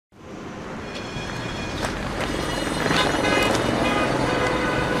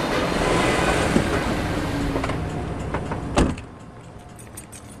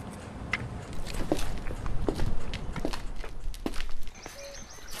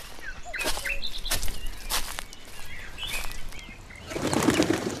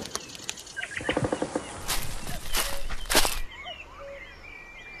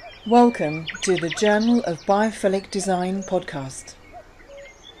Welcome to the Journal of Biophilic Design podcast.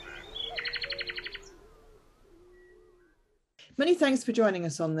 Many thanks for joining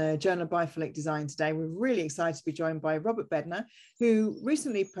us on the Journal of Biophilic Design today. We're really excited to be joined by Robert Bednar, who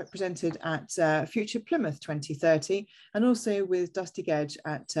recently presented at Future Plymouth 2030 and also with Dusty Gedge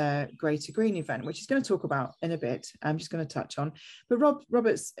at Greater Green event, which he's going to talk about in a bit. I'm just going to touch on. But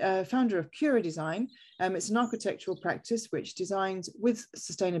Robert's founder of Cura Design. It's an architectural practice which designs with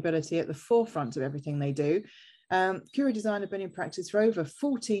sustainability at the forefront of everything they do. Cura Design have been in practice for over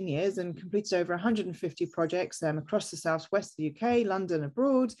 14 years and completed over 150 projects across the southwest of the UK, London,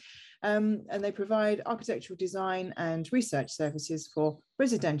 abroad. And they provide architectural design and research services for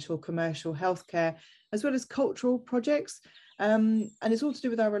residential, commercial, healthcare, as well as cultural projects. And it's all to do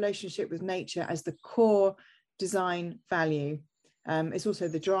with our relationship with nature as the core design value. It's also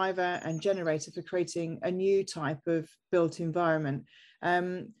the driver and generator for creating a new type of built environment.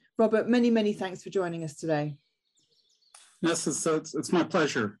 Robert, many thanks for joining us today. Yes, it's my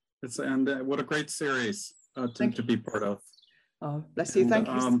pleasure. What a great series to be part of. Oh, bless you. Thank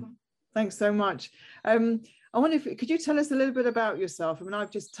you. Thanks so much. I wonder could you tell us a little bit about yourself? I mean, I've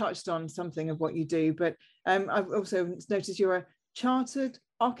just touched on something of what you do, but I've also noticed you're a chartered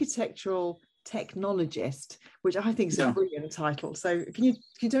architectural technologist, which I think is a brilliant title. So can you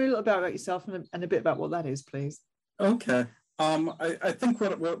tell me a little about yourself and a bit about what that is, please? Okay. I think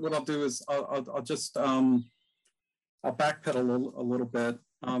what I'll do is I'll just I'll backpedal a little bit.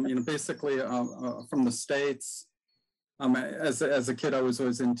 Basically from the States, as a kid, I was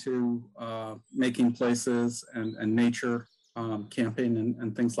always into making places and nature, camping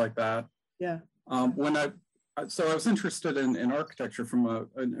and things like that. Yeah. So I was interested in architecture from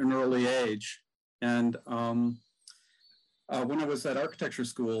an early age. And when I was at architecture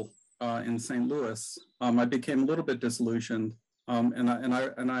school in St. Louis, I became a little bit disillusioned. And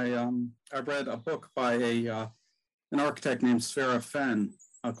I read a book by an architect named Sverre Fehn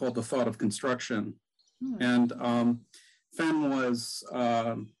called The Thought of Construction. And Fehn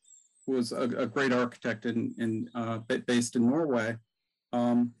was a great architect based in Norway,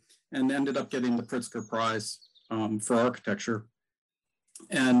 and ended up getting the Pritzker Prize for architecture.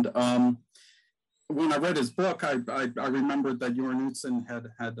 And when I read his book, I remembered that Jørn Utzon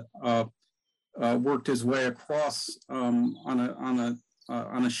had worked his way across on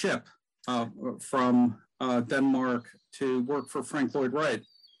a ship from Denmark to work for Frank Lloyd Wright.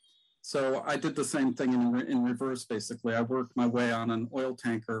 So I did the same thing in reverse, basically. I worked my way on an oil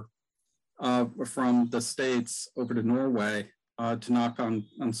tanker from the States over to Norway to knock on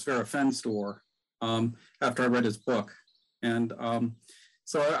Sverre Fehn's door after I read his book. And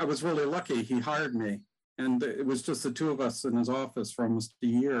so I was really lucky. He hired me. And it was just the two of us in his office for almost a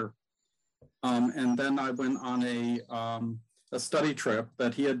year. And then I went on a study trip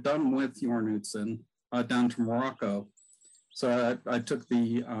that he had done with Jørn Utzon down to Morocco. So I took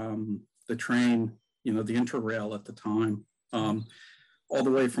the train, the Interrail at the time, all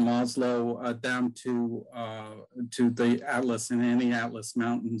the way from Oslo down to the Atlas and Anti-Atlas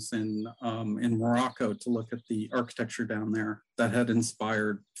Mountains in Morocco to look at the architecture down there that had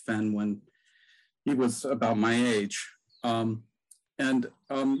inspired Fehn when he was about my age. So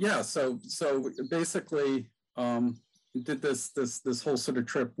basically did this whole sort of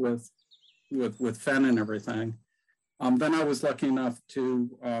trip with Fehn and everything. Then I was lucky enough to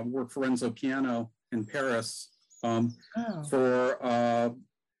work for Renzo Piano in Paris for a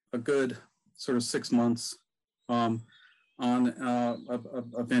good sort of 6 months on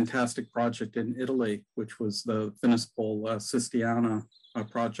a fantastic project in Italy, which was the Finispol Sistiana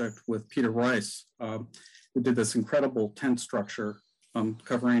project with Peter Rice, who did this incredible tent structure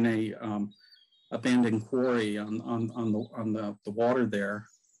covering a abandoned quarry on the water there.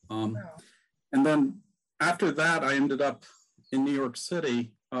 And then after that, I ended up in New York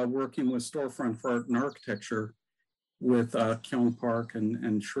City working with Storefront for Art and Architecture with Kyung Park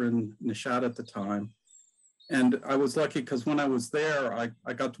and Shirin Nishat at the time. And I was lucky because when I was there,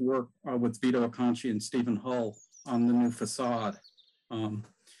 I got to work with Vito Acconci and Stephen Hull on the new facade.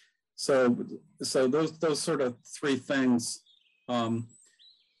 So those sort of three things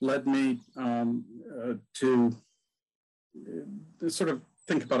led me to sort of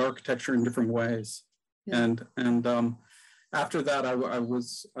think about architecture in different ways. Yeah. And after that, I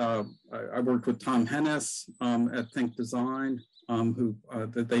worked with Tom Hennis at Think Design, who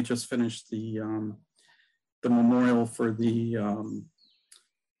they just finished the memorial for the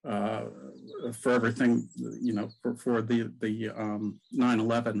for everything, for the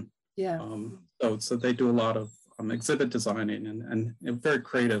 9/11. Yeah. So they do a lot of exhibit designing and a very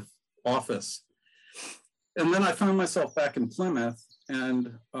creative office. And then I found myself back in Plymouth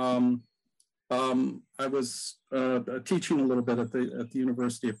and I was teaching a little bit at the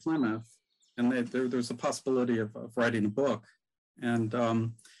University of Plymouth, and there's a possibility of writing a book, and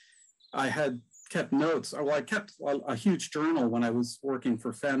I had kept notes. Well, I kept a huge journal when I was working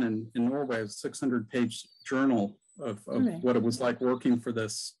for Fenn in Norway, a 600-page journal of Really? what it was like working for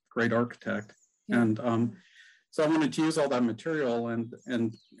this great architect. Yeah. And so I wanted to use all that material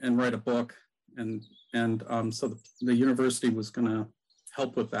and write a book. And so the university was going to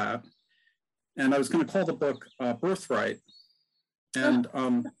help with that. And I was going to call the book Birthright. And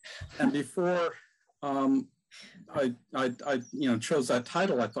before I chose that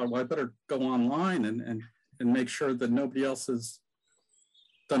title, I thought, well, I better go online and make sure that nobody else has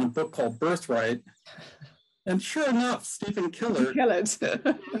done a book called Birthright. And sure enough, Stephen Killert,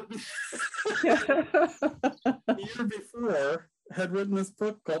 a year before, had written this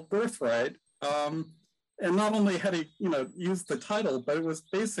book called Birthright. And not only had he, used the title, but it was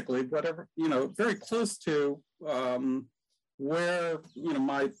basically whatever, very close to where,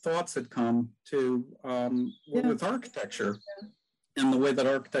 my thoughts had come to with architecture and the way that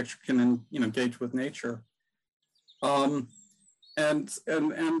architecture can, engage with nature. And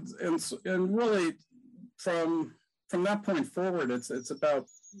really from that point forward, it's about,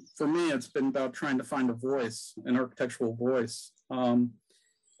 for me, it's been about trying to find a voice, an architectural voice,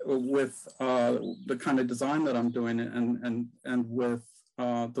 with the kind of design that I'm doing and with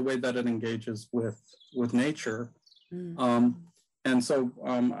the way that it engages with nature. And so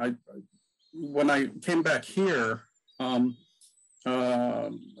when I came back here, I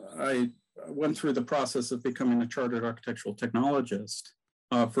went through the process of becoming a chartered architectural technologist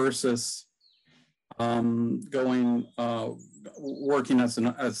versus working as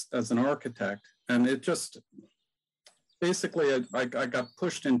an architect. And it just, basically, I got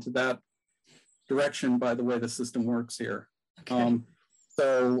pushed into that direction by the way the system works here. Okay.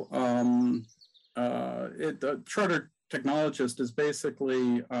 The chartered technologist is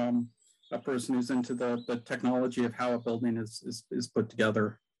basically a person who's into the technology of how a building is put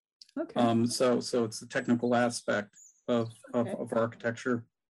together. Okay. So it's the technical aspect of architecture.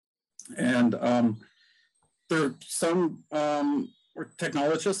 And there are some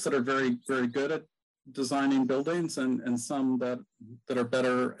technologists that are very, very good at designing buildings and some that are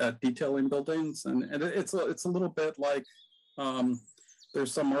better at detailing buildings. And it's a little bit like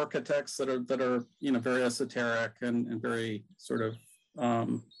there's some architects that are very esoteric and very sort of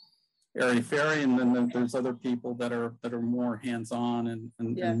airy-fairy, and then there's other people that are more hands-on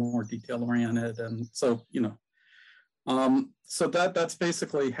and more detail-oriented. And so so that's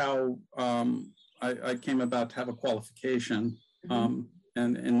basically how I came about to have a qualification and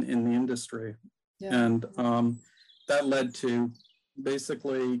in the industry. Yeah. And that led to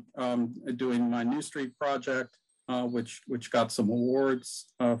basically doing my New Street project, which got some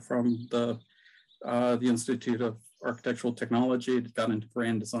awards from the Institute of Architectural Technology. It got into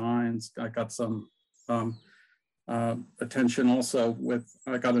grand designs. I got some attention also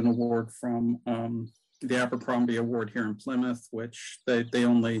I got an award from the Abercrombie Award here in Plymouth, which they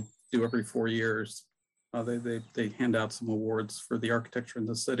only do every 4 years. They hand out some awards for the architecture in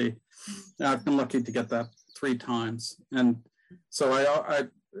the city. And I've been lucky to get that 3 times. And so I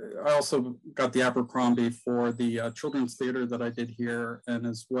also got the Abercrombie for the Children's Theater that I did here, and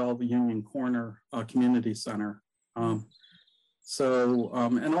as well the Union Corner Community Center. And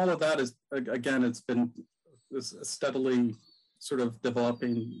all of that is, again, it's been steadily sort of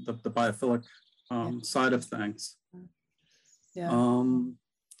developing the biophilic side of things. Yeah.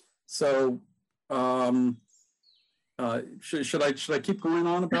 Should I keep going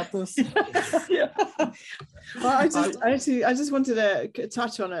on about this? Yeah. Well, I just wanted to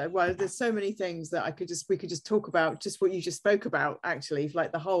touch on it. Well, there's so many things that we could just talk about, just what you just spoke about, actually, for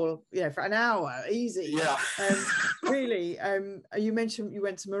like the whole, for an hour, easy. Yeah. Really, you mentioned you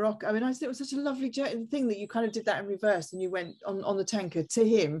went to Morocco. I mean, I thought it was such a lovely thing that you kind of did that in reverse, and you went on the tanker to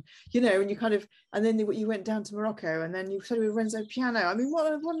him, and you kind of, and then you went down to Morocco, and then you studied with Renzo Piano. I mean,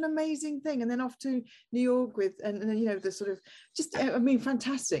 what an amazing thing! And then off to New York and then the sort of just, I mean,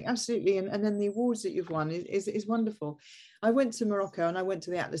 fantastic, absolutely. And then the awards that you've won is wonderful. I went to Morocco and I went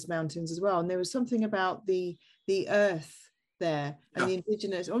to the Atlas Mountains as well, and there was something about the earth there and the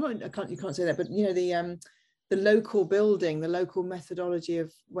indigenous, or not, you can't say that, but the local building, the local methodology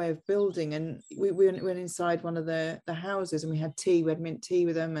way of building. And we went inside one of the houses, and we had tea. We had mint tea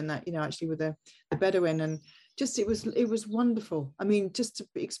with them, and that actually with the Bedouin, and just it was wonderful. I mean, just to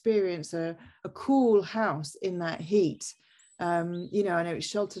experience a cool house in that heat. I know it's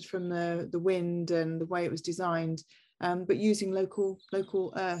sheltered from the wind and the way it was designed, but using local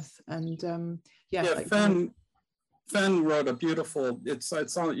earth and Fenn wrote a beautiful, it's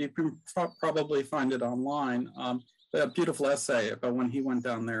on, you can probably find it online, a beautiful essay about when he went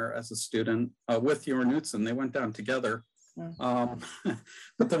down there as a student with Jorn Utzon. They went down together. But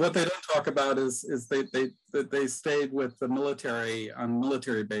what they don't talk about is they stayed with the military on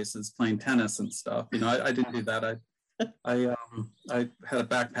military bases playing tennis and stuff. You know, I didn't do that. I had a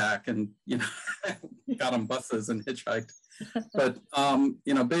backpack and, you know, got on buses and hitchhiked. But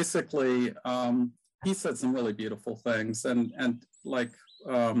you know, basically, he said some really beautiful things, and like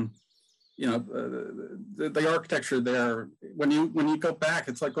you know, the architecture there, when you go back,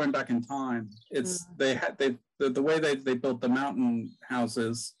 it's like going back in time. It's the way they built the mountain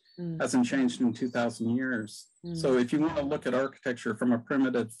houses hasn't changed in 2,000 years. So if you want to look at architecture from a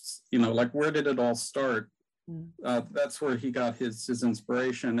primitive, you know, like where did it all start? That's where he got his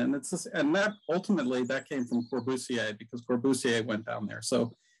inspiration, and it's this, and that ultimately that came from Corbusier, because Corbusier went down there.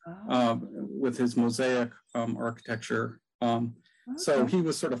 So with his mosaic architecture. So he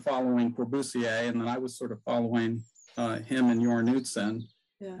was sort of following Corbusier, and then I was sort of following him and Jorn Utzon.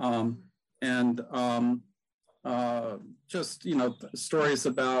 Just, you know, stories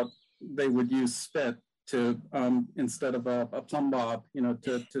about they would use spit to instead of a plumb bob, you know,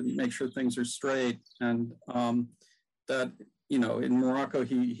 to make sure things are straight. And that, you know, in Morocco,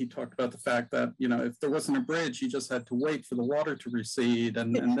 he talked about the fact that, you know, if there wasn't a bridge, you just had to wait for the water to recede,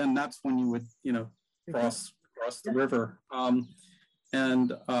 and then that's when you would, you know, cross the river. You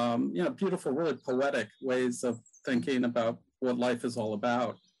know, beautiful, really poetic ways of thinking about what life is all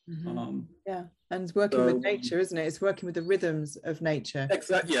about. Yeah, and working with nature, isn't it? It's working with the rhythms of nature.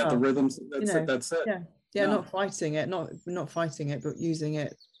 Exactly. Yeah, the rhythms. That's it. Yeah, not fighting it, not fighting it, but using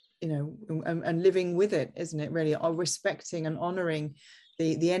it, you know, and living with it, isn't it? Really, or respecting and honoring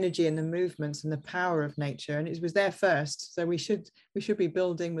the energy and the movements and the power of nature. And it was there first, so we should be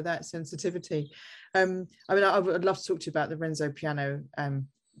building with that sensitivity. I mean, I would love to talk to you about the Renzo piano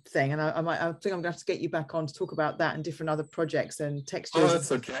thing, and I think I'm going to have to get you back on to talk about that and different other projects and textures. Oh,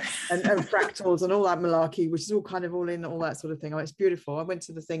 that's okay. and fractals and all that malarkey, which is all kind of all in all that sort of thing. Oh, it's beautiful. I went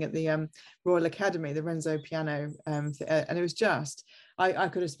to the thing at the Royal Academy, the Renzo piano, and it was just, I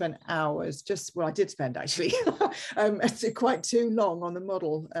could have spent hours, I did spend actually quite too long on the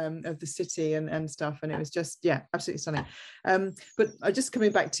model of the city and stuff, and it was just, yeah, absolutely stunning. But just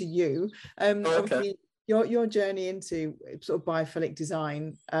coming back to you, obviously, your journey into sort of biophilic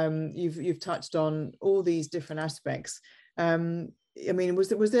design, you've touched on all these different aspects. I mean, was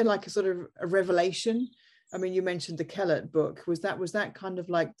there like a sort of a revelation? I mean, you mentioned the Kellett book. Was that kind of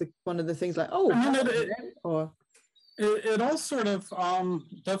like one of the things, like, oh, it all sort of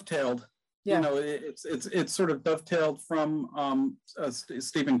dovetailed. Yeah. You know, it's sort of dovetailed from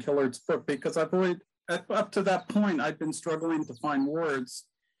Stephen Killard's book, because I've always, up to that point, I'd been struggling to find words.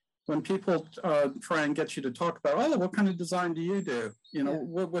 When people try and get you to talk about, oh, what kind of design do you do? You know,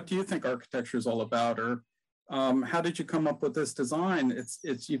 what do you think architecture is all about? Or how did you come up with this design?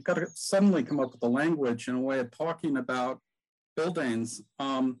 It's you've got to suddenly come up with a language and a way of talking about buildings.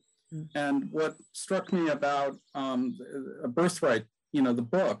 And what struck me about A Birthright, you know, the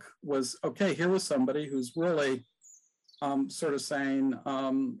book, was, okay, here was somebody who's really sort of saying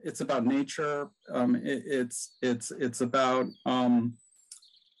it's about nature. It's about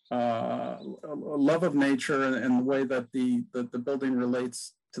love of nature and the way that the building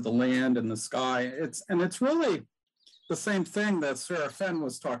relates to the land and the sky. It's really the same thing that Sarah Fenn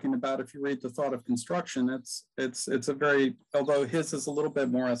was talking about. If you read The Thought of Construction, it's a very, although his is a little bit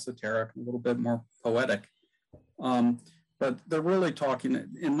more esoteric, a little bit more poetic, but they're really talking,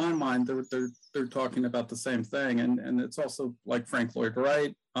 in my mind, they're talking about the same thing. And it's also like Frank Lloyd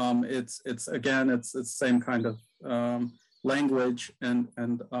Wright. It's the same kind of language and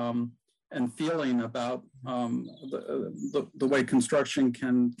feeling about the way construction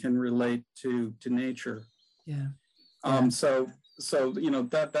can relate to nature. Yeah. So you know,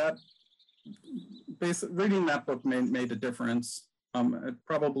 that reading that book made a difference.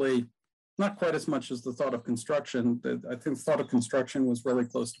 Probably not quite as much as The Thought of Construction. I think The Thought of Construction was really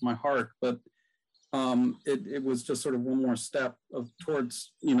close to my heart, but it was just sort of one more step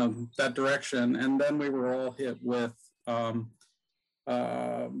towards, you know, that direction. And then we were all hit with all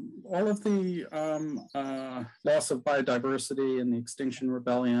of the loss of biodiversity and the Extinction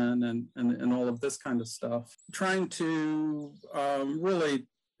Rebellion and all of this kind of stuff. Trying to really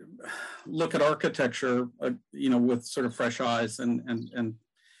look at architecture, you know, with sort of fresh eyes and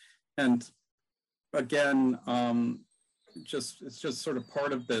again, it's just sort of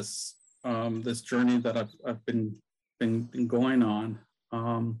part of this this journey that I've been going on.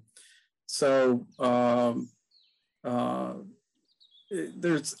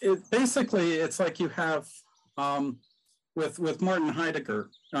 Basically, it's like you have with Martin Heidegger,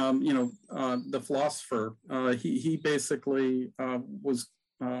 the philosopher. He basically was.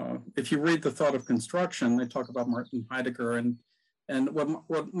 If you read The Thought of Construction, they talk about Martin Heidegger, and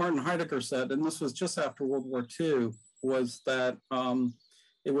what Martin Heidegger said, and this was just after World War II, was that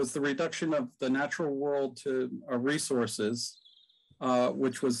it was the reduction of the natural world to resources,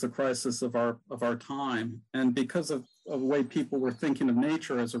 which was the crisis of our time. And because of the way people were thinking of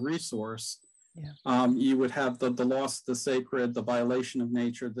nature as a resource, you would have the loss of the sacred, the violation of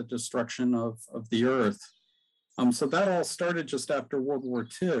nature, the destruction of the earth. So that all started just after World War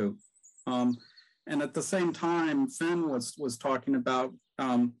II. And at the same time, Finn was talking about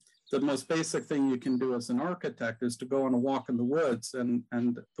the most basic thing you can do as an architect is to go on a walk in the woods, and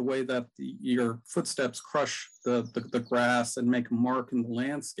the way that your footsteps crush the grass and make a mark in the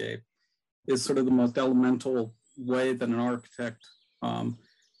landscape is sort of the most elemental way that an architect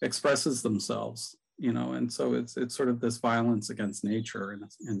expresses themselves, and so it's sort of this violence against nature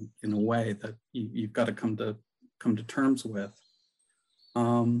in a way that you've got to come to terms with.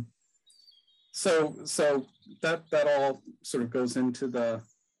 So that all sort of goes into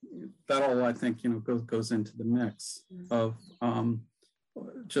I think, goes into the mix of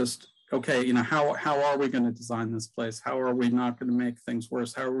just, okay, how are we going to design this place? How are we not going to make things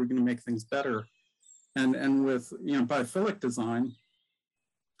worse? How are we going to make things better? And with, biophilic design,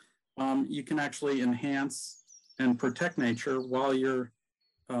 you can actually enhance and protect nature while you're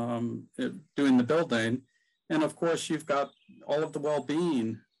doing the building. And of course, you've got all of the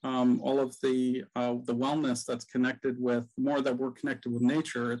well-being, all of the wellness that's connected with, the more that we're connected with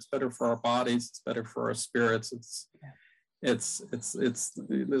nature, it's better for our bodies, it's better for our spirits. It's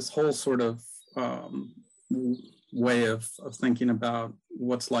this whole sort of way of thinking about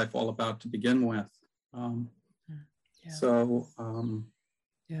what's life all about to begin with.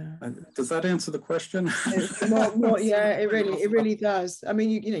 Does that answer the question? Yeah, it really does. I mean,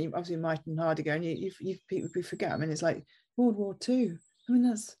 you obviously Martin Heidegger, and you people forget. I mean, it's like World War II. I mean,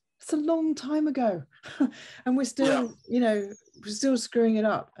 that's a long time ago, and we're still, we're still screwing it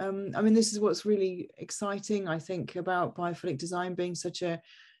up. I mean, this is what's really exciting, I think, about biophilic design being such a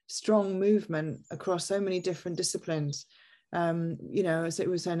strong movement across so many different disciplines. As it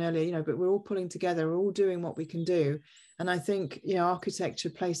was saying earlier, but we're all pulling together, we're all doing what we can do. And I think, architecture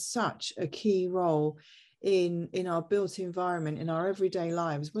plays such a key role in our built environment, in our everyday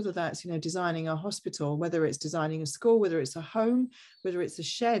lives, whether that's, designing a hospital, whether it's designing a school, whether it's a home, whether it's a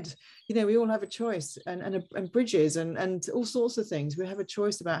shed, we all have a choice, and bridges and all sorts of things. We have a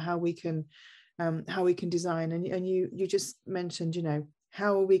choice about how we can design. And you just mentioned,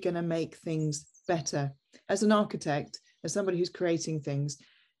 how are we going to make things better? As an architect, as somebody who's creating things,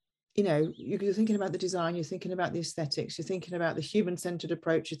 you're thinking about the design, you're thinking about the aesthetics, you're thinking about the human-centered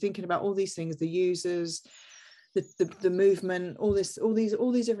approach, you're thinking about all these things, the users, the movement, all these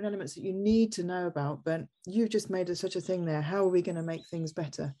different elements that you need to know about. But you've just made such a thing there. How are we going to make things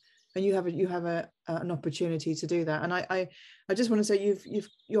better? And you have an opportunity to do that. And I just want to say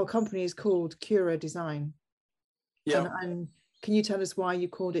your company is called Cura Design. Yeah. And can you tell us why you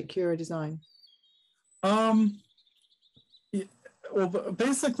called it Cura Design? Well,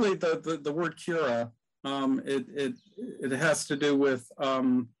 basically, the word cura, it has to do with,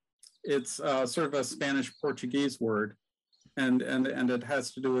 it's sort of a Spanish Portuguese word, and it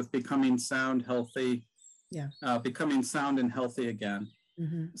has to do with becoming sound, healthy, becoming sound and healthy again.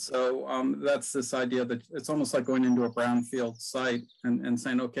 Mm-hmm. So that's this idea that it's almost like going into a brownfield site and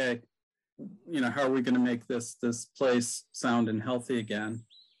saying, okay, how are we going to make this place sound and healthy again?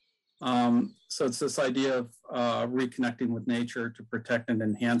 So it's this idea of reconnecting with nature to protect and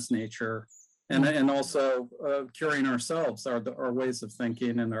enhance nature, and also curing ourselves, our ways of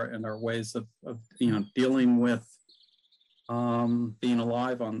thinking and our ways of dealing with being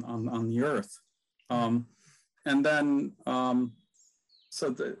alive on the earth. And then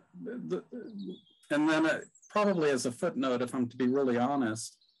probably as a footnote, if I'm to be really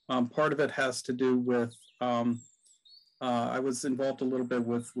honest, part of it has to do with I was involved a little bit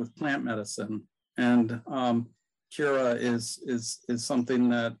with plant medicine, and cura is something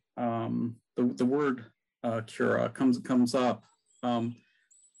that the word cura comes up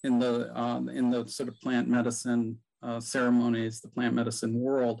in the sort of plant medicine ceremonies, the plant medicine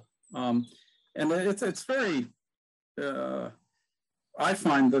world, and it's very. I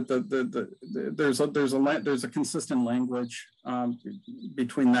find that there's a consistent language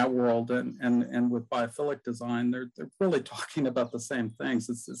between that world and with biophilic design. They're really talking about the same things.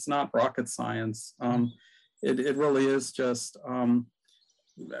 It's not rocket science. It really is just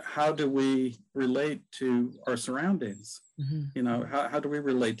how do we relate to our surroundings? Mm-hmm. You know, how do we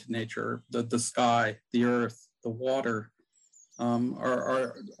relate to nature, the sky, the earth, the water?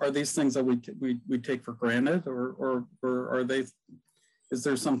 Are these things that we take for granted, or are they? Is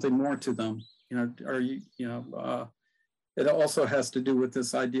there something more to them? You know, are you it also has to do with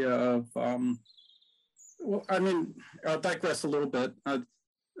this idea of well, I mean, I'll digress a little bit.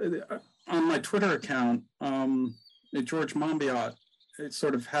 On my Twitter account, George Monbiot, it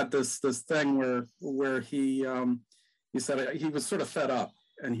sort of had this thing where he said he was sort of fed up,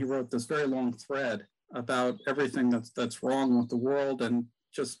 and he wrote this very long thread about everything that's wrong with the world and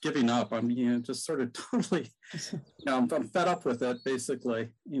just giving up. I mean, just sort of totally, I'm fed up with it, basically.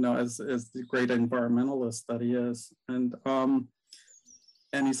 As the great environmentalist that he is,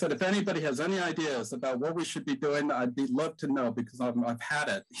 and he said, if anybody has any ideas about what we should be doing, I'd be love to know, because I've had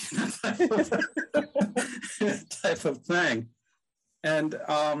it, type of thing. And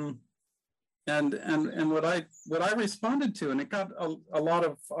what I responded to, and it got a lot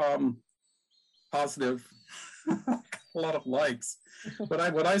of positive, a lot of likes. What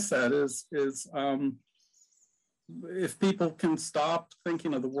I said is if people can stop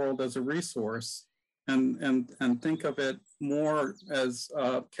thinking of the world as a resource and think of it more as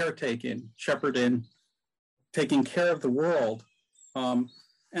caretaking, shepherding, taking care of the world,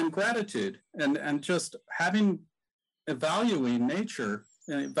 and gratitude, and just valuing nature,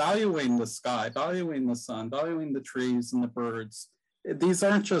 valuing the sky, valuing the sun, valuing the trees and the birds. These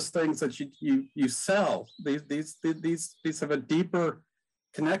aren't just things that you sell. These have a deeper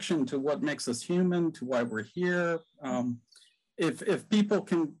connection to what makes us human, to why we're here. If people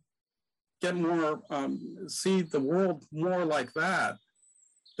can get more, see the world more like that,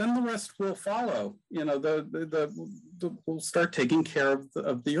 then the rest will follow. We'll start taking care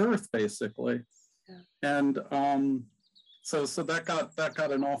of the earth, basically. Yeah. And so that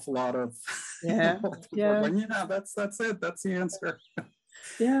got an awful lot of that's it. That's the answer.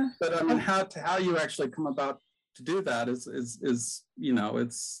 Yeah. But I mean, how you actually come about to do that is it's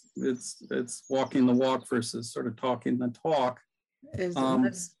walking the walk versus sort of talking the talk. And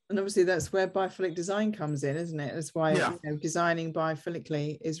obviously that's where biophilic design comes in, isn't it? That's why designing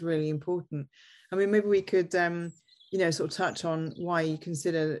biophilically is really important. I mean, maybe we could sort of touch on why you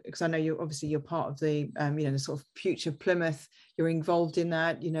consider, because I know you're part of the the sort of Future Plymouth. You're involved in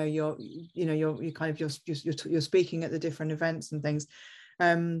that. You're speaking at the different events and things.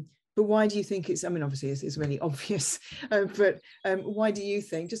 But why do you think it's? I mean, obviously it's really obvious. But why do you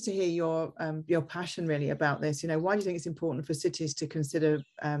think? Just to hear your passion really about this. Why do you think it's important for cities to consider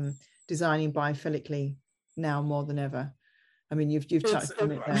designing biophilically now more than ever? I mean, you've touched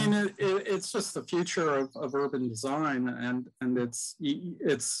on it there. I mean, it's just the future of urban design, and it's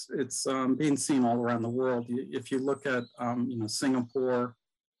being seen all around the world. If you look at Singapore,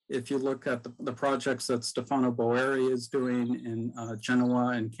 if you look at the projects that Stefano Boeri is doing in Genoa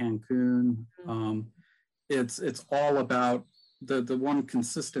and Cancun, it's all about the one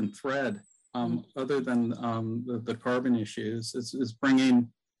consistent thread, other than the carbon issues, is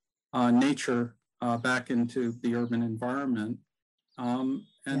bringing nature back into the urban environment.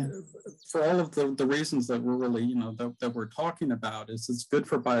 For all of the reasons that we're really, that we're talking about, it's good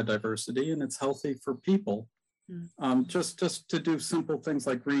for biodiversity and it's healthy for people. Just to do simple things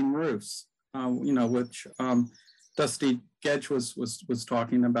like green roofs, which Dusty Gedge was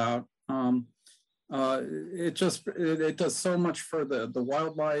talking about. It does so much for the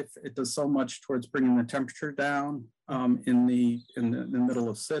wildlife. It does so much towards bringing the temperature down in the middle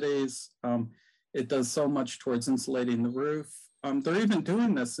of cities. It does so much towards insulating the roof. They're even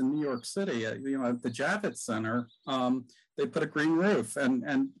doing this in New York City. At the Javits Center, they put a green roof, and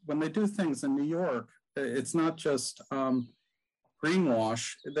when they do things in New York, it's not just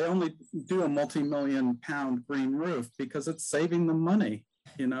greenwash. They only do a multi-million-pound green roof because it's saving them money,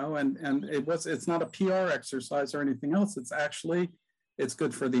 and it's not a PR exercise or anything else. It's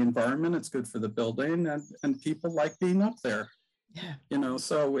good for the environment. It's good for the building, and people like being up there. Yeah.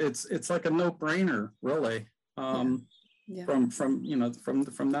 So it's like a no-brainer, really. From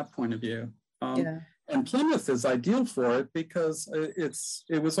that point of view. And Plymouth is ideal for it because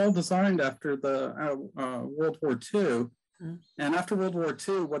it was all designed after the World War II. And after World War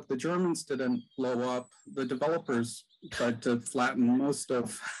II, what the Germans didn't blow up, the developers tried to flatten most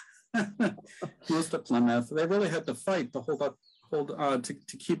of Plymouth. They really had to fight to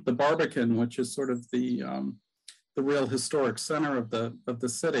keep the Barbican, which is sort of the real historic center of the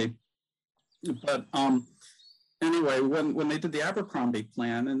city. But anyway, when they did the Abercrombie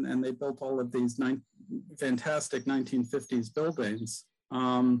plan and they built all of these fantastic 1950s buildings,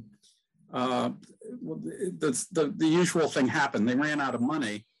 the usual thing happened. They ran out of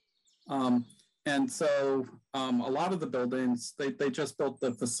money. And so a lot of the buildings, they just built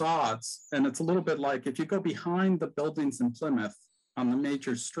the facades. And it's a little bit like if you go behind the buildings in Plymouth on the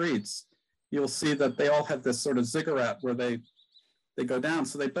major streets, you'll see that they all have this sort of ziggurat where they go down.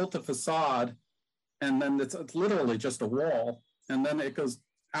 So they built a facade, and then it's literally just a wall. And then it goes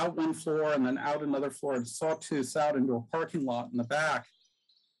out one floor and then out another floor and sawtooths out into a parking lot in the back.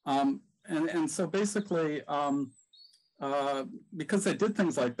 And so basically, because they did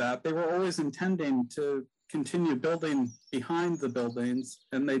things like that, they were always intending to continue building behind the buildings,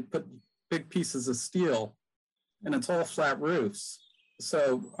 and they put big pieces of steel, and it's all flat roofs.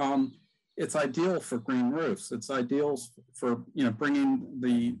 So it's ideal for green roofs. It's ideal for bringing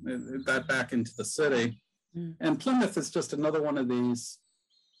that back into the city. Mm. And Plymouth is just another one of these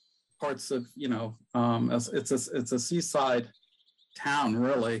parts of it's a seaside town,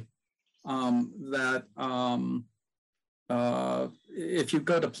 really, that if you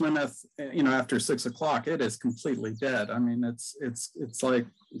go to Plymouth, after 6 o'clock, it is completely dead. I mean, it's like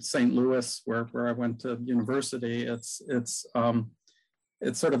St. Louis, where I went to university. It's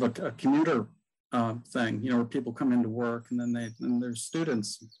sort of a commuter thing, where people come into work, and then their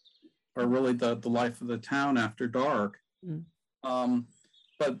students are really the life of the town after dark. Mm.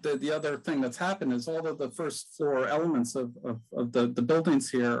 But the other thing that's happened is all of the first floor elements of the buildings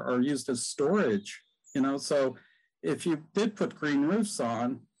here are used as storage, so if you did put green roofs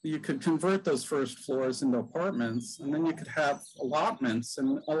on, you could convert those first floors into apartments, and then you could have allotments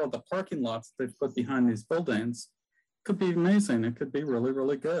in all of the parking lots they've put behind these buildings. It could be amazing. It could be really,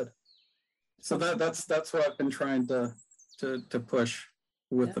 really good. So that's what I've been trying to push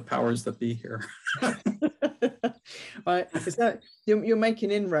with the powers that be here. Right, it's that you're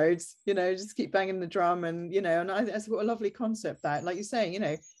making inroads, just keep banging the drum, and and that's what a lovely concept that, like you're saying,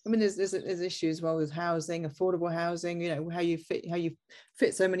 I mean, there's issues as well with housing, affordable housing, how you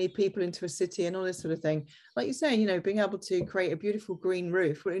fit so many people into a city and all this sort of thing. Like you're saying, being able to create a beautiful green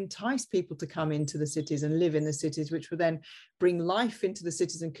roof will entice people to come into the cities and live in the cities, which will then bring life into the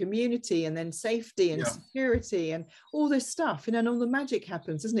cities and community, and then safety and security and all this stuff, and all the magic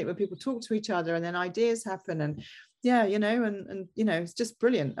happens, doesn't it, when people talk to each other, and then ideas happen, and it's just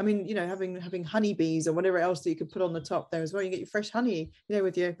brilliant. I mean, having honeybees or whatever else that you could put on the top there as well. You get your fresh honey,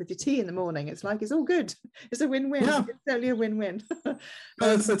 with your tea in the morning. It's like, it's all good. It's a win-win. Yeah. It's totally a win-win.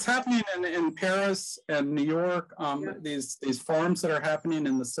 It's happening in Paris and New York. These farms that are happening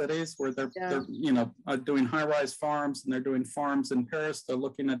in the cities where they're doing high-rise farms, and they're doing farms in Paris. They're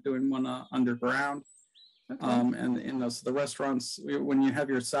looking at doing one underground. Okay. And so the restaurants, when you have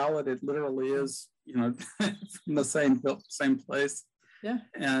your salad, it literally is from the same place. Yeah.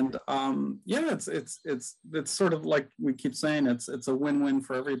 And it's sort of like we keep saying, it's a win-win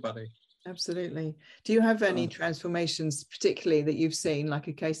for everybody. Absolutely. Do you have any transformations particularly that you've seen, like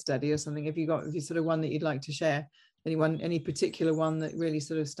a case study or something? Have you sort of one that you'd like to share? Any particular one that really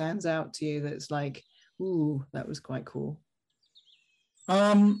sort of stands out to you that's like, ooh, that was quite cool?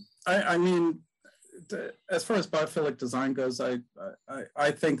 I mean, as far as biophilic design goes, I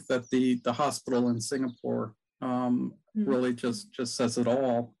think that the hospital in Singapore really just says it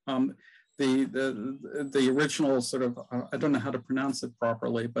all. The original sort of, I don't know how to pronounce it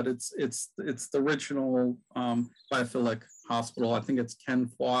properly, but it's the original biophilic hospital. I think it's Ken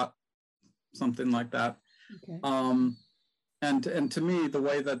Fuat, something like that. Okay. And to me, the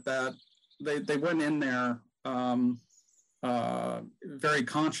way that they went in there very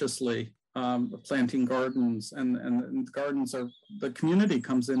consciously, planting gardens, and gardens are, the community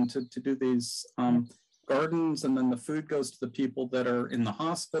comes in to do these gardens, and then the food goes to the people that are in the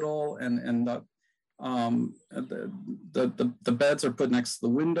hospital, and the beds are put next to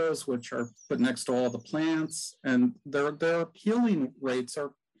the windows, which are put next to all the plants, and their healing rates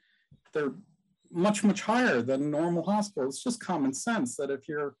they're much higher than normal hospitals. It's just common sense that if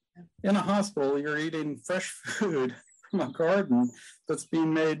you're in a hospital, you're eating fresh food from a garden that's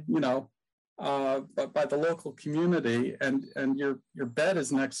being made, by the local community, and your bed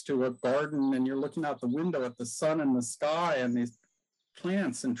is next to a garden, and you're looking out the window at the sun and the sky and these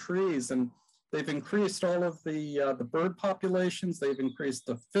plants and trees, and they've increased all of the bird populations, they've increased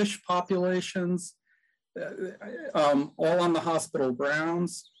the fish populations, all on the hospital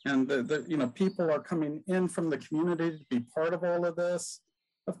grounds, and the people are coming in from the community to be part of all of this.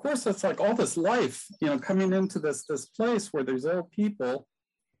 Of course, it's like all this life, coming into this place where there's old people,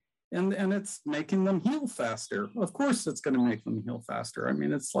 and it's making them heal faster. Of course, it's going to make them heal faster. I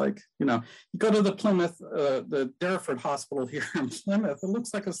mean, it's like, you go to the Plymouth, the Derriford Hospital here in Plymouth, it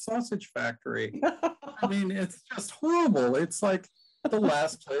looks like a sausage factory. I mean, it's just horrible. It's like the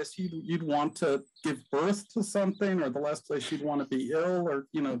last place you'd want to give birth to something, or the last place you'd want to be ill, or,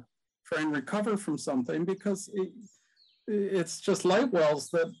 try and recover from something, because it's just light wells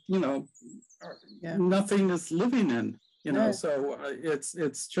that, you know, nothing is living in, you know. So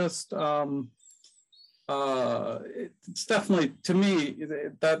it's just it's definitely, to me,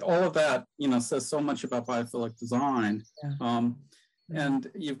 that all of that, you know, says so much about biophilic design. And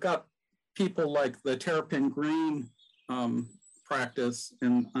you've got people like the Terrapin Green practice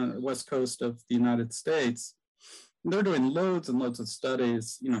in west coast of the United States. They're doing loads and loads of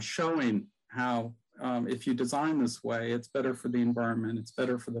studies, you know, showing how if you design this way, it's better for the environment, it's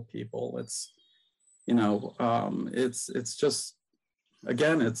better for the people. It's, you know, it's just,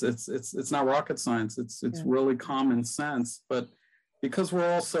 again, it's not rocket science. It's really common sense. But because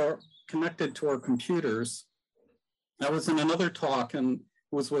we're also connected to our computers, I was in another talk and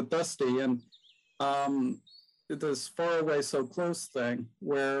was with Dusty, and this far away so close thing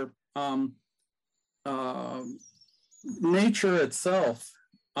where nature itself,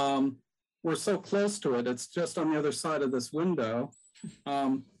 we're so close to it. It's just on the other side of this window.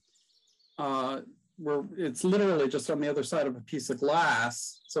 It's literally just on the other side of a piece of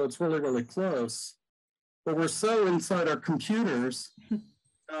glass. So it's really, really close. But we're so inside our computers,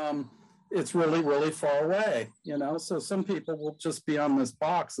 it's really, really far away, you know? So some people will just be on this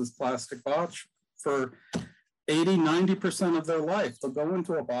box, this plastic box, for 80, 90% of their life. They'll go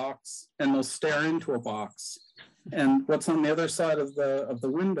into a box and they'll stare into a box. And what's on the other side of the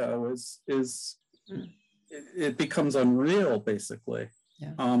window is it becomes unreal, basically.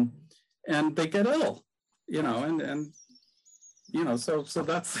 And they get ill, you know, and you know, so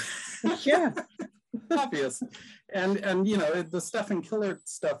that's obvious. And you know, the Stephan Killert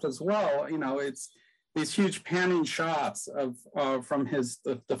stuff as well, you know, it's these huge panning shots of from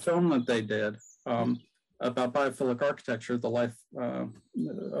the film that they did about biophilic architecture, the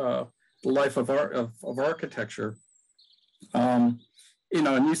life of architecture. You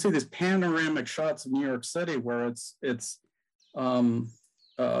know, and you see these panoramic shots of New York City where it's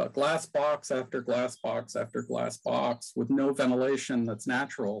glass box after glass box after glass box with no ventilation that's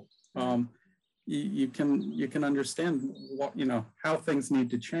natural. You can understand what, you know, how things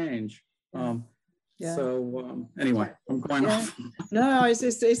need to change. So anyway, I'm going off. No,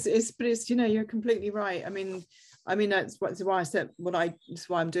 it's you know, you're completely right. I mean that's why I said that's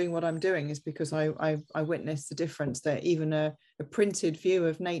why I'm doing what I'm doing, is because I witnessed the difference that even a printed view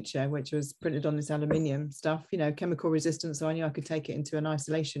of nature, which was printed on this aluminium stuff, you know, chemical resistant, so I knew I could take it into an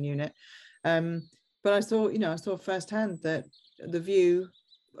isolation unit. But I saw firsthand that the view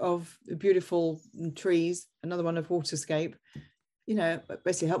of beautiful trees, another one of waterscape, you know,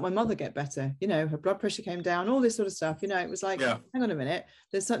 basically helped my mother get better. You know, her blood pressure came down, all this sort of stuff. You know, it was like, hang on a minute,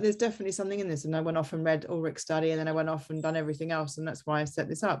 there's definitely something in this. And I went off and read Ulrich's study, and then I went off and done everything else, and that's why I set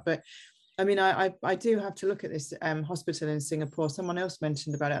this up. But I mean, I do have to look at this hospital in Singapore. Someone else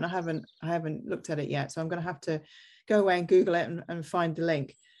mentioned about it, and I haven't looked at it yet, so I'm going to have to go away and Google it and find the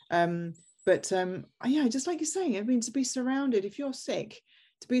link. But yeah, just like you're saying, I mean, to be surrounded, if you're sick,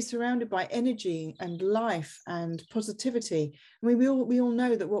 to be surrounded by energy and life and positivity. I mean, we all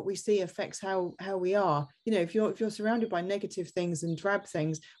know that what we see affects how we are. You know, if you're surrounded by negative things and drab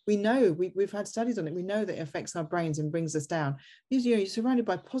things, we know, we've had studies on it. We know that it affects our brains and brings us down. You know, you're surrounded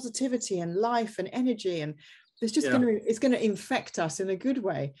by positivity and life and energy, and it's just it's going to infect us in a good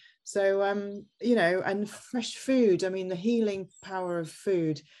way. So you know, and fresh food. I mean, the healing power of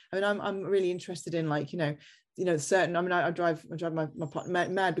food. I mean, I'm really interested in, like, you know, certain, I mean, I drive my partner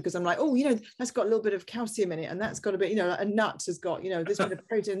mad because I'm like, oh, you know, that's got a little bit of calcium in it, and that's got a bit, you know, a nut has got, you know, this bit of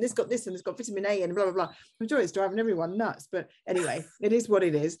protein, this got this, and it's got vitamin A and blah blah blah. I'm sure it's driving everyone nuts, but anyway, it is what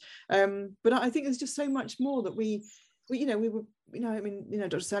it is. But I think there's just so much more that we you know, we were, you know, I mean, you know,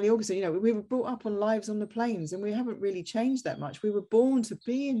 Dr. Sally Augustin, you know, we were brought up on lives on the plains, and we haven't really changed that much. We were born to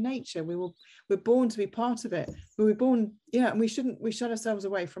be in nature. We're born to be part of it. We were born, and we shut ourselves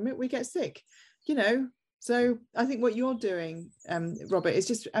away from it. We get sick, you know. So I think what you're doing, Robert, is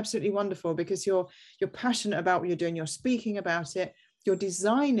just absolutely wonderful, because you're passionate about what you're doing. You're speaking about it. You're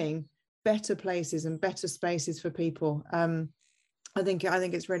designing better places and better spaces for people. I think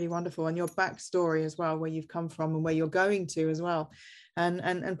it's really wonderful, and your backstory as well, where you've come from and where you're going to as well.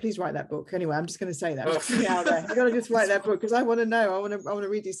 And please write that book. Anyway, I'm just going to say that. Out there. You've got to just write that book, because I want to know. I want to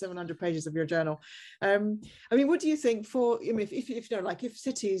read these 700 pages of your journal. I mean, what do you think if you know, like, if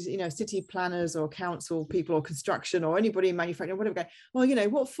cities, you know, city planners or council people or construction or anybody in manufacturing, whatever, go, well, you know,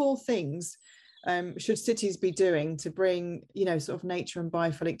 what 4 things should cities be doing to bring, you know, sort of nature and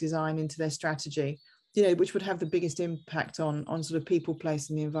biophilic design into their strategy, you know, which would have the biggest impact on sort of people, place,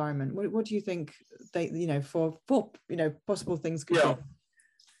 and the environment? What do you think they, you know, for you know, possible things could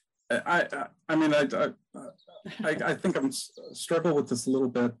be? I mean, I think I'm struggle with this a little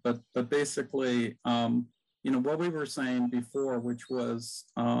bit, but basically, you know, what we were saying before, which was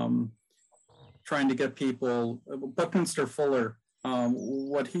trying to get people, Buckminster Fuller,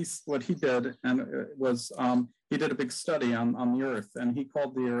 what he did, and was he did a big study on the Earth, and he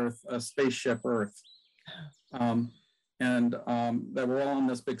called the Earth a spaceship Earth. That we're all on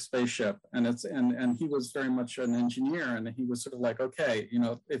this big spaceship, and he was very much an engineer, and he was sort of like, okay, you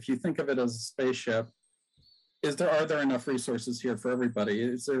know, if you think of it as a spaceship, are there enough resources here for everybody?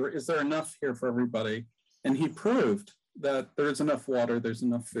 Is there enough here for everybody? And he proved that there's enough water, there's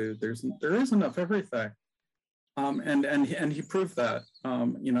enough food, there is enough everything, and he proved that,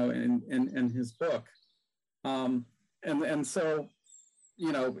 you know, in his book, and so,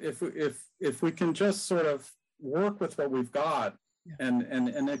 you know, if we can just sort of work with what we've got,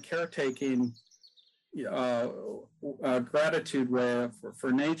 and a caretaking, gratitude way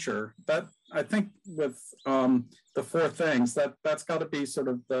for nature, that I think with the four things, that's got to be sort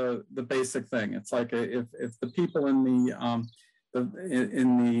of the basic thing. It's like if the people in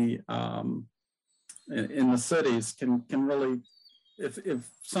the cities can really, if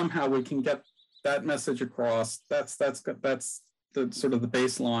somehow we can get that message across, that's the sort of the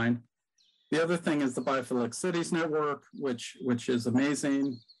baseline. The other thing is the Biophilic Cities Network, which is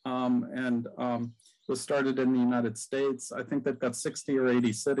amazing, and was started in the United States. I think they've got 60 or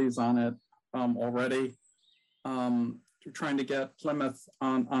 80 cities on it already. Trying to get Plymouth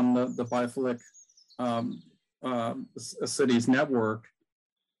on the Biophilic Cities Network,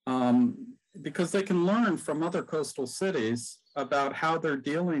 because they can learn from other coastal cities about how they're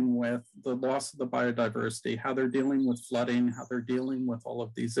dealing with the loss of the biodiversity, how they're dealing with flooding, how they're dealing with all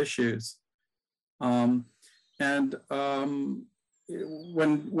of these issues. When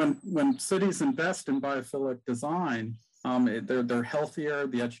cities invest in biophilic design, they're healthier,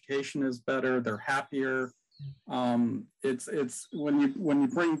 the education is better, they're happier. It's when you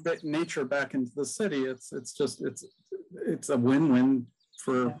bring nature back into the city, it's a win-win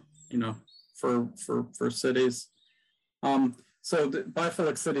for, you know, for cities. So the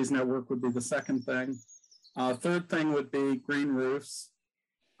Biophilic Cities Network would be the second thing. Third thing would be green roofs.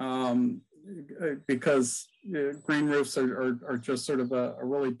 Because green roofs are just sort of a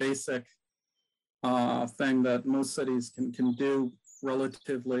really basic thing that most cities can do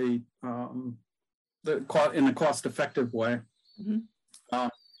relatively in a cost-effective way. Mm-hmm.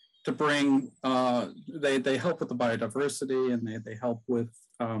 To bring, they help with the biodiversity, and they help with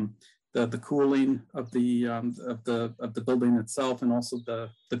the cooling of the building itself, and also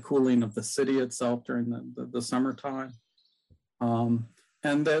the cooling of the city itself during the summertime.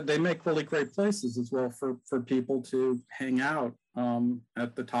 And they make really great places as well for people to hang out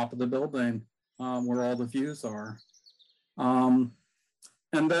at the top of the building where all the views are. And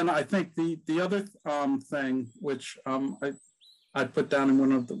then I think the other thing, which I put down in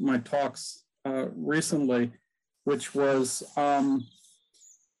one of my talks recently, which was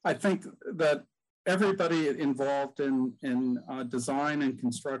I think that everybody involved in design and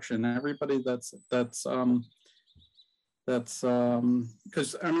construction, everybody that's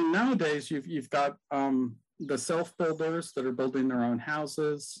because I mean, nowadays you've got the self-builders that are building their own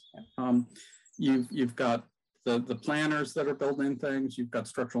houses. You've got the planners that are building things. You've got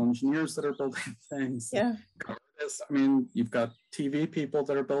structural engineers that are building things. Yeah. I mean, you've got TV people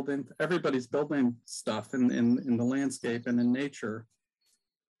that are building. Everybody's building stuff in the landscape and in nature.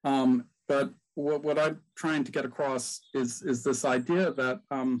 But what I'm trying to get across is this idea that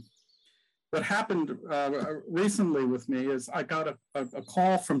what happened recently with me is I got a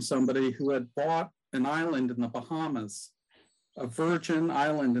call from somebody who had bought an island in the Bahamas, a virgin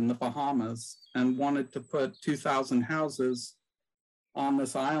island in the Bahamas, and wanted to put 2,000 houses on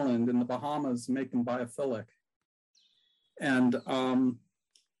this island in the Bahamas, make them biophilic. And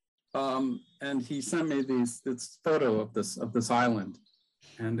he sent me this photo of this island,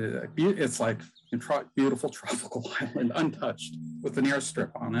 and it's like a beautiful tropical island, untouched, with an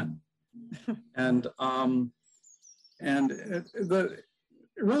airstrip on it. And the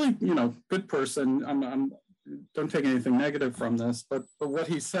really, you know, good person. Don't take anything negative from this, but what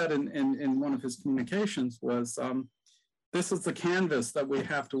he said in one of his communications was, this is the canvas that we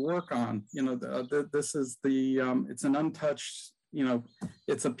have to work on. You know, this is it's an untouched, you know,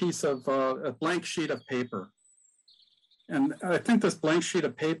 it's a piece of a blank sheet of paper. And I think this blank sheet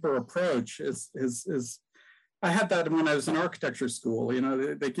of paper approach is I had that when I was in architecture school. You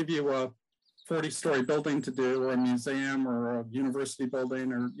know, they give you a 40-story building to do, or a museum, or a university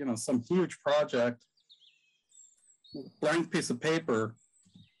building, or, you know, some huge project, blank piece of paper,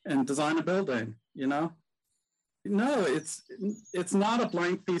 and design a building, you know? No, it's not a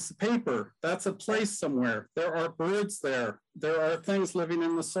blank piece of paper. That's a place somewhere. There are birds there. There are things living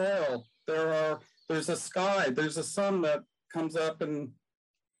in the soil. There's a sky. There's a sun that comes up and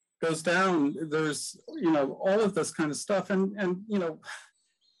goes down. There's, all of this kind of stuff. And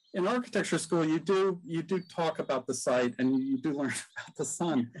in architecture school, you do talk about the site and you do learn about the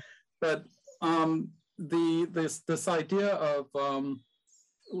sun. But this idea of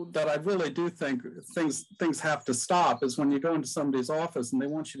that I really do think things have to stop is when you go into somebody's office and they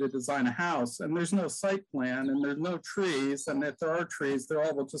want you to design a house and there's no site plan and there's no trees, and if there are trees, they're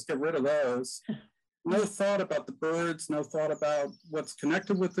all, we'll just get rid of those. No thought about the birds, no thought about what's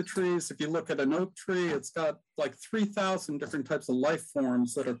connected with the trees. If you look at an oak tree, it's got like 3,000 different types of life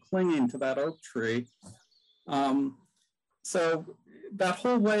forms that are clinging to that oak tree. So that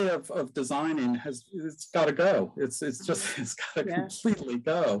whole way of designing it's got to go. It's got to completely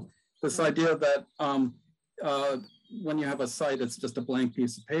go. This idea that when you have a site, it's just a blank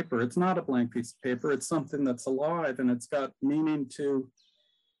piece of paper. It's not a blank piece of paper. It's something that's alive and it's got meaning to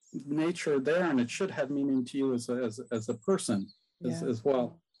nature there, and it should have meaning to you as a person as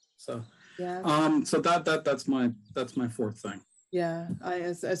well. So so that's my fourth thing. Yeah,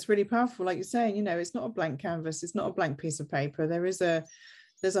 it's really powerful. Like you're saying, it's not a blank canvas. It's not a blank piece of paper. There's a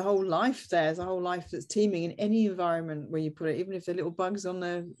whole life there. There's a whole life that's teeming in any environment where you put it, even if they're little bugs on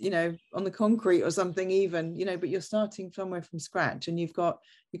the, on the concrete or something even, but you're starting somewhere from scratch and you've got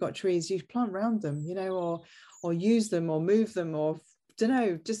trees, you plant around them, or use them or move them or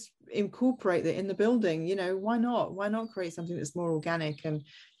just incorporate it in the building. Why not create something that's more organic and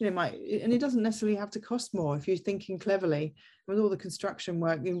and it doesn't necessarily have to cost more if you're thinking cleverly, with all the construction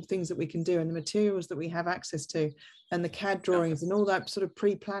work, things that we can do and the materials that we have access to and the CAD drawings and all that sort of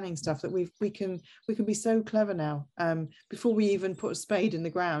pre-planning stuff that we can be so clever now. Before we even put a spade in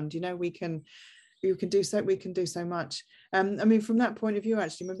the ground, we can do so much. From that point of view,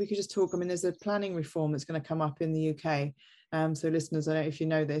 actually, maybe we could just talk. There's a planning reform that's going to come up in the UK. So listeners, I don't know if you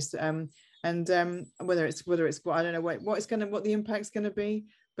know this, and whether it's I don't know what the impact's going to be,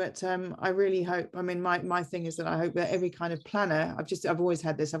 but I really hope. My thing is that I hope that every kind of planner. I've always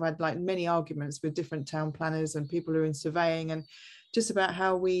had this. I've had like many arguments with different town planners and people who are in surveying, and just about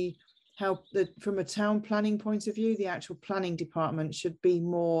how from a town planning point of view, the actual planning department should be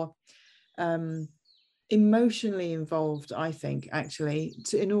more emotionally involved, I think, actually,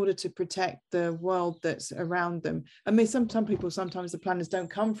 in order to protect the world that's around them. Some people, sometimes the planners don't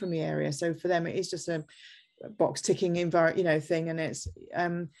come from the area, so for them it is just a box ticking thing, and it's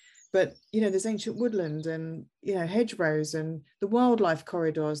but there's ancient woodland and hedgerows and the wildlife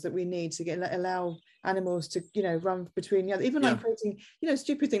corridors that we need to allow animals to run between the other, even like creating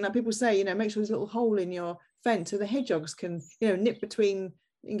stupid thing like people say, make sure there's a little hole in your fence so the hedgehogs can nip between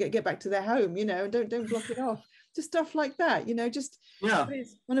and get back to their home, and don't block it off. Just stuff like that,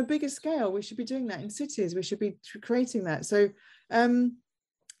 on a bigger scale. We should be doing that in cities. We should be creating that. So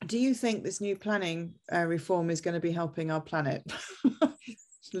do you think this new planning reform is going to be helping our planet?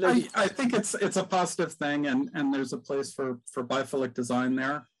 I think it's a positive thing, and there's a place for biophilic design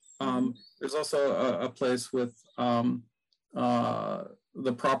there. There's also a place with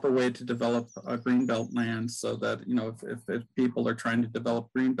the proper way to develop a greenbelt land, so that if people are trying to develop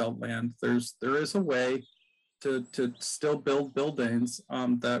greenbelt land, there is a way to still build buildings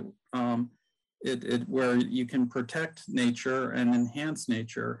that where you can protect nature and enhance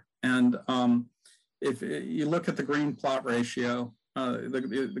nature. And if you look at the green plot ratio,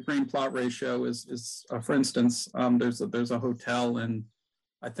 the green plot ratio is for instance, there's a hotel in,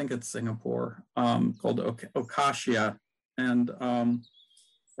 I think it's Singapore, called Okashia, and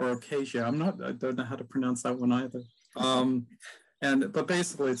or Ocasia. I don't know how to pronounce that one either. But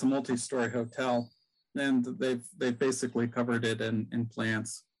basically it's a multi-story hotel, and they've basically covered it in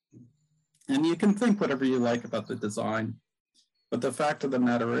plants. And you can think whatever you like about the design, but the fact of the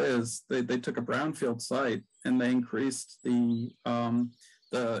matter is they took a brownfield site and they increased the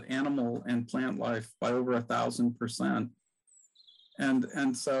animal and plant life by over 1,000%.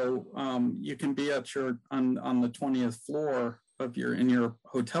 And so you can be at on the 20th floor of in your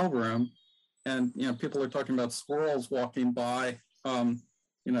hotel room, and people are talking about squirrels walking by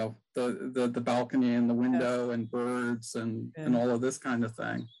the balcony and the window, and birds and all of this kind of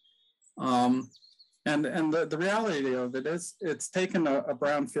thing. And the reality of it is it's taken a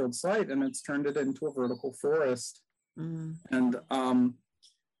brownfield site and it's turned it into a vertical forest. And I'm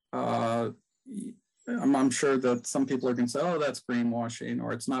sure that some people are going to say, oh, that's greenwashing,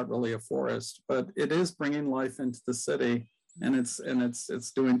 or it's not really a forest, but it is bringing life into the city. And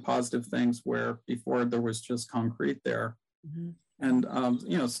it's doing positive things where before there was just concrete there. And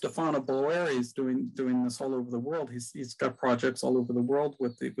you know, Stefano Boeri is doing this all over the world. He's got projects all over the world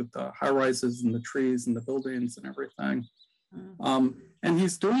with the high rises and the trees and the buildings and everything. And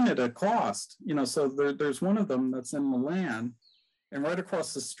he's doing it at cost. You know, so there's one of them that's in Milan, and right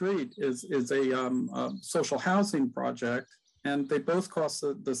across the street is a social housing project, and they both cost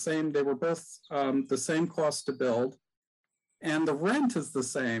the same. They were both the same cost to build, and the rent is the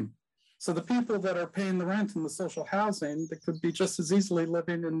same. So the people that are paying the rent in the social housing, they could be just as easily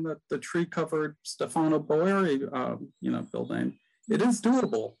living in the tree-covered Stefano Boeri, you know, building. It is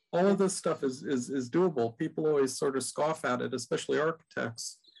doable. All of this stuff is doable. People always sort of scoff at it, especially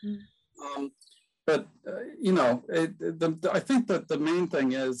architects. But you know, I think that the main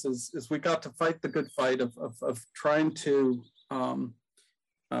thing is we got to fight the good fight of trying to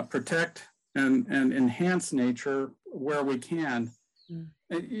protect and enhance nature where we can.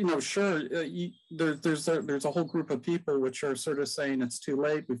 You know, sure, there's a whole group of people which are sort of saying it's too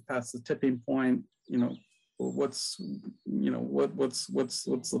late. We've passed the tipping point. You know, what's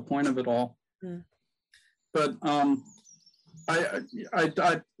the point of it all? But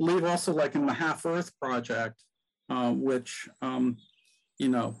I believe also, like in the Half Earth project, which you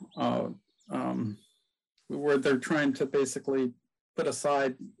know, where they're trying to basically put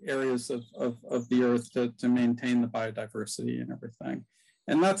aside areas of the earth to maintain the biodiversity and everything.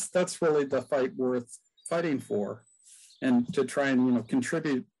 And that's really the fight worth fighting for, and to try and, you know,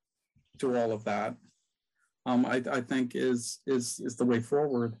 contribute to all of that. I think is the way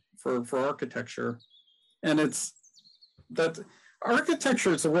forward for architecture. And it's that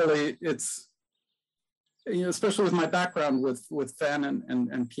architecture is it's, you know, especially with my background with Fen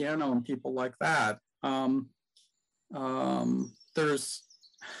and piano and people like that,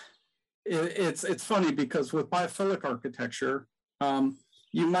 it's funny because with biophilic architecture,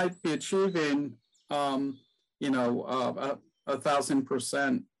 you might be achieving, you know,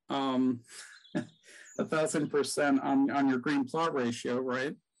 1,000%, 1,000% on your green plot ratio,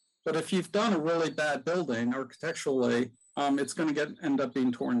 right? But if you've done a really bad building architecturally, it's going to end up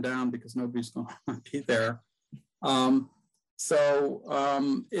being torn down because nobody's going to be there. It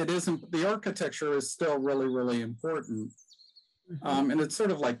isn't, the architecture is still really, really important. And it's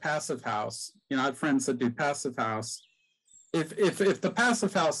sort of like passive house. You know, I have friends that do passive house. If the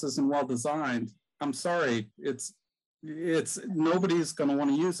passive house isn't well designed, I'm sorry, it's nobody's going to want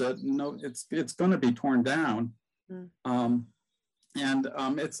to use it. No, it's going to be torn down.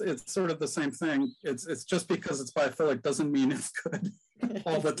 It's sort of the same thing. It's just because it's biophilic doesn't mean it's good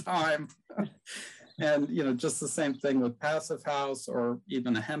all the time. And, you know, just the same thing with passive house or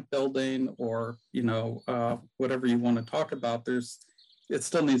even a hemp building or, you know, whatever you want to talk about, it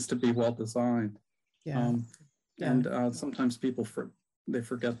still needs to be well designed. Yeah. And sometimes people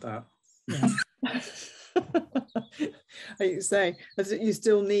forget that. Yeah. Like you say, you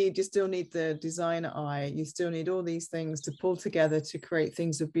still need the designer eye. You still need all these things to pull together to create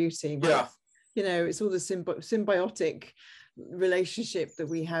things of beauty. But, yeah. You know, it's all the symbiotic relationship that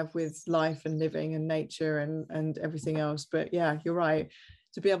we have with life and living and nature and everything else. But yeah, you're right.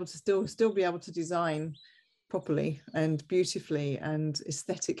 To be able to still be able to design properly and beautifully and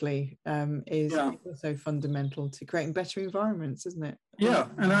aesthetically is also fundamental to creating better environments, isn't it? Yeah,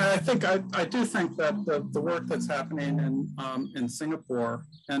 and I think I do think that the work that's happening in Singapore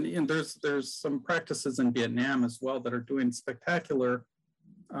and there's some practices in Vietnam as well that are doing spectacular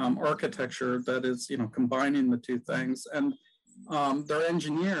architecture that is, you know, combining the two things. And their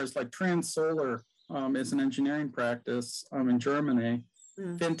engineers, like Trans-Solar is an engineering practice in Germany.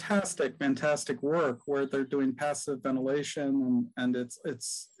 Fantastic work where they're doing passive ventilation and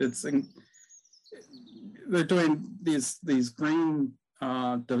they're doing these green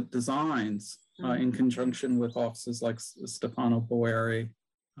designs in conjunction with offices like Stefano Boeri.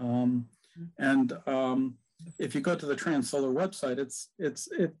 If you go to the Trans-Solar website, it's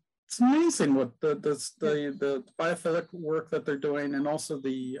amazing what the biophilic work that they're doing, and also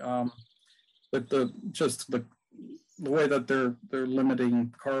the way that they're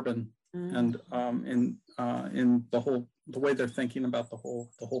limiting carbon and in the way they're thinking about the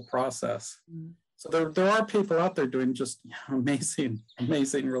whole process. So there are people out there doing just amazing,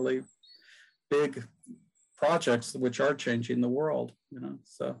 really big projects which are changing the world, you know.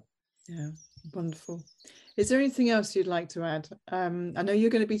 So yeah, wonderful. Is there anything else you'd like to add? I know you're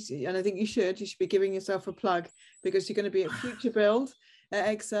going to be, and I think you should be giving yourself a plug, because you're going to be at Future Build at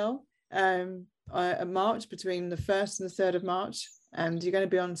Excel March, between the 1st and the 3rd of March, and you're going to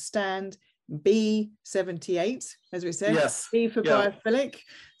be on stand B78, as we said. Yes. B for biophilic,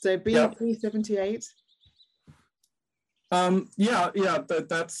 so B78. Yeah.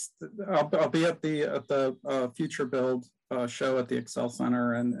 That's. I'll be at the Future Build show at the Excel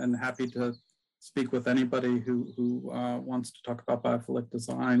Center, and happy to speak with anybody who wants to talk about biophilic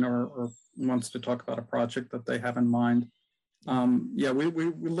design or wants to talk about a project that they have in mind. Yeah,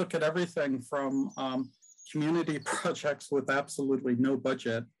 we look at everything from community projects with absolutely no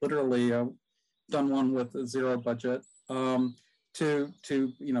budget, literally done one with a zero budget, to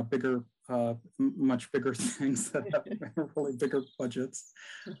bigger, much bigger things that have really bigger budgets.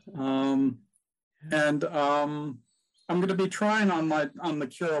 I'm going to be trying on the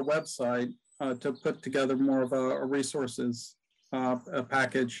Cura website to put together more of a resources a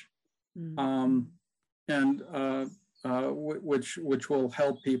package, which will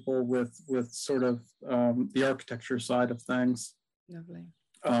help people with sort of the architecture side of things. Lovely.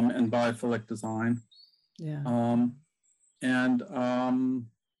 And biophilic design. Yeah.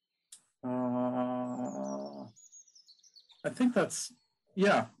 I think that's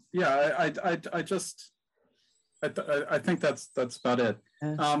I think that's about it.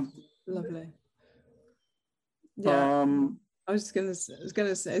 Lovely. Yeah. I was going to say,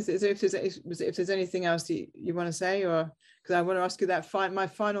 if there's anything else you want to say, or because I want to ask you my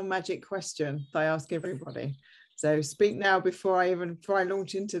final magic question that I ask everybody. So speak now before I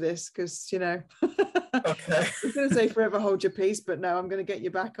launch into this, because Okay. I was going to say forever hold your peace, but no, I'm going to get you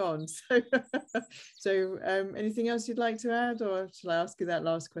back on. So anything else you'd like to add, or shall I ask you that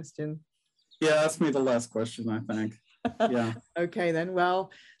last question? Yeah, ask me the last question, I think. Yeah. Okay, then.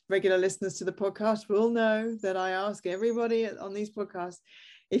 Well, regular listeners to the podcast will know that I ask everybody on these podcasts,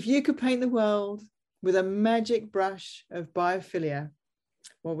 if you could paint the world with a magic brush of biophilia,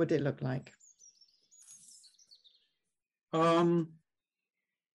 what would it look like? I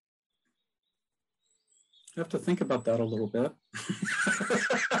have to think about that a little bit.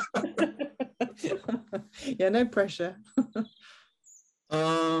 Yeah, no pressure.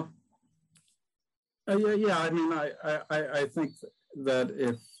 Yeah. I mean, I think that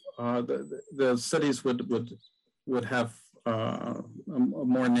if the cities would have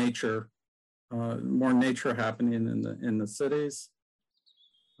more nature happening in the cities,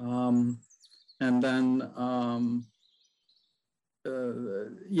 and then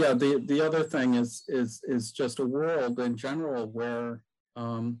the other thing is just a world in general where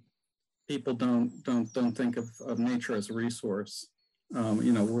people don't think of nature as a resource.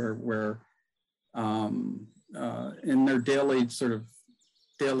 Where in their daily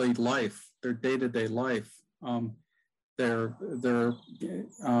life, their day-to-day life, they're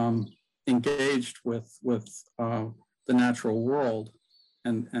engaged with the natural world,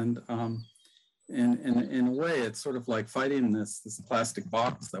 and in a way, it's sort of like fighting this plastic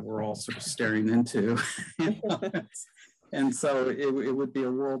box that we're all sort of staring into. And so it would be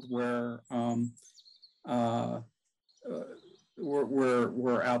a world where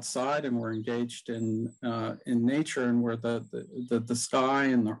we're outside and we're engaged in nature, and where the sky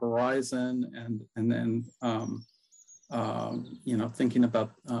and the horizon and then thinking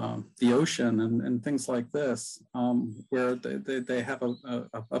about the ocean and things like this, where they have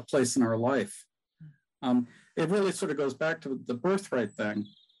a place in our life. It really sort of goes back to the birthright thing,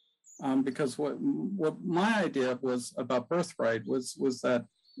 because what my idea was about birthright was that,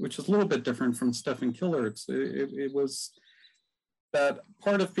 which is a little bit different from Stephan Killert's. It was that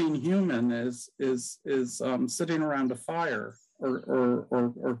part of being human is sitting around a fire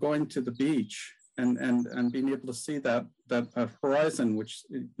or going to the beach and being able to see that horizon, which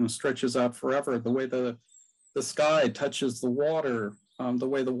stretches out forever, the way the sky touches the water, the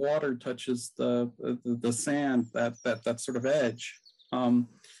way the water touches the sand, that sort of edge.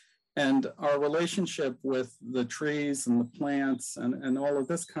 And our relationship with the trees and the plants and all of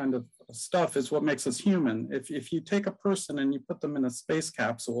this kind of stuff is what makes us human. If you take a person and you put them in a space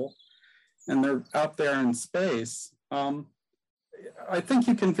capsule and they're out there in space, I think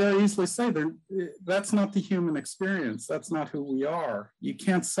you can very easily say that's not the human experience. That's not who we are. You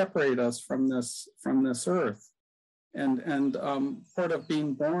can't separate us from this earth. And part of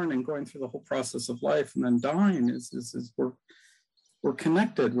being born and going through the whole process of life and then dying is we're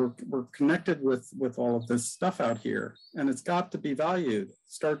connected. We're connected with all of this stuff out here, and it's got to be valued.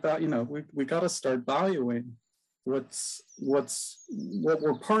 We got to start valuing what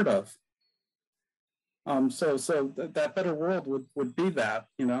we're part of. So that better world would be that,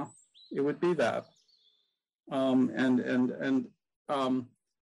 it would be that.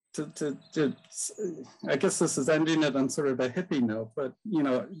 I guess this is ending it on sort of a hippie note, but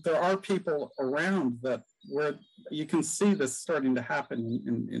there are people around that where you can see this starting to happen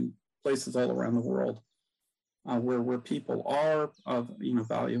in places all around the world, where people are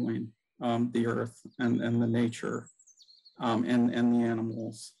valuing the earth and the nature, and the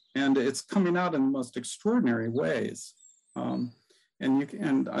animals. And it's coming out in the most extraordinary ways. I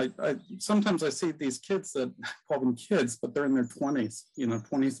sometimes I see these kids that I call them kids, but they're in their 20s,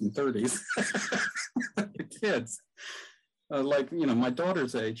 20s and 30s, kids, like, my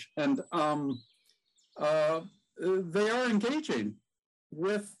daughter's age. And they are engaging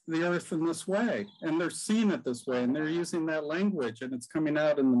with the earth in this way, and they're seeing it this way, and they're using that language, and it's coming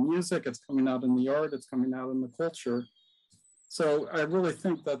out in the music, it's coming out in the art, it's coming out in the culture. So I really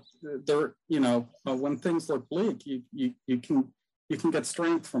think that there, when things look bleak, you can get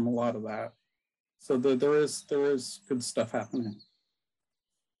strength from a lot of that. So there is good stuff happening.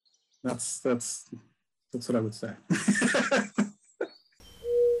 That's what I would say.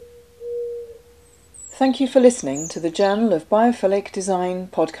 Thank you for listening to the Journal of Biophilic Design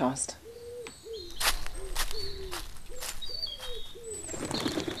podcast.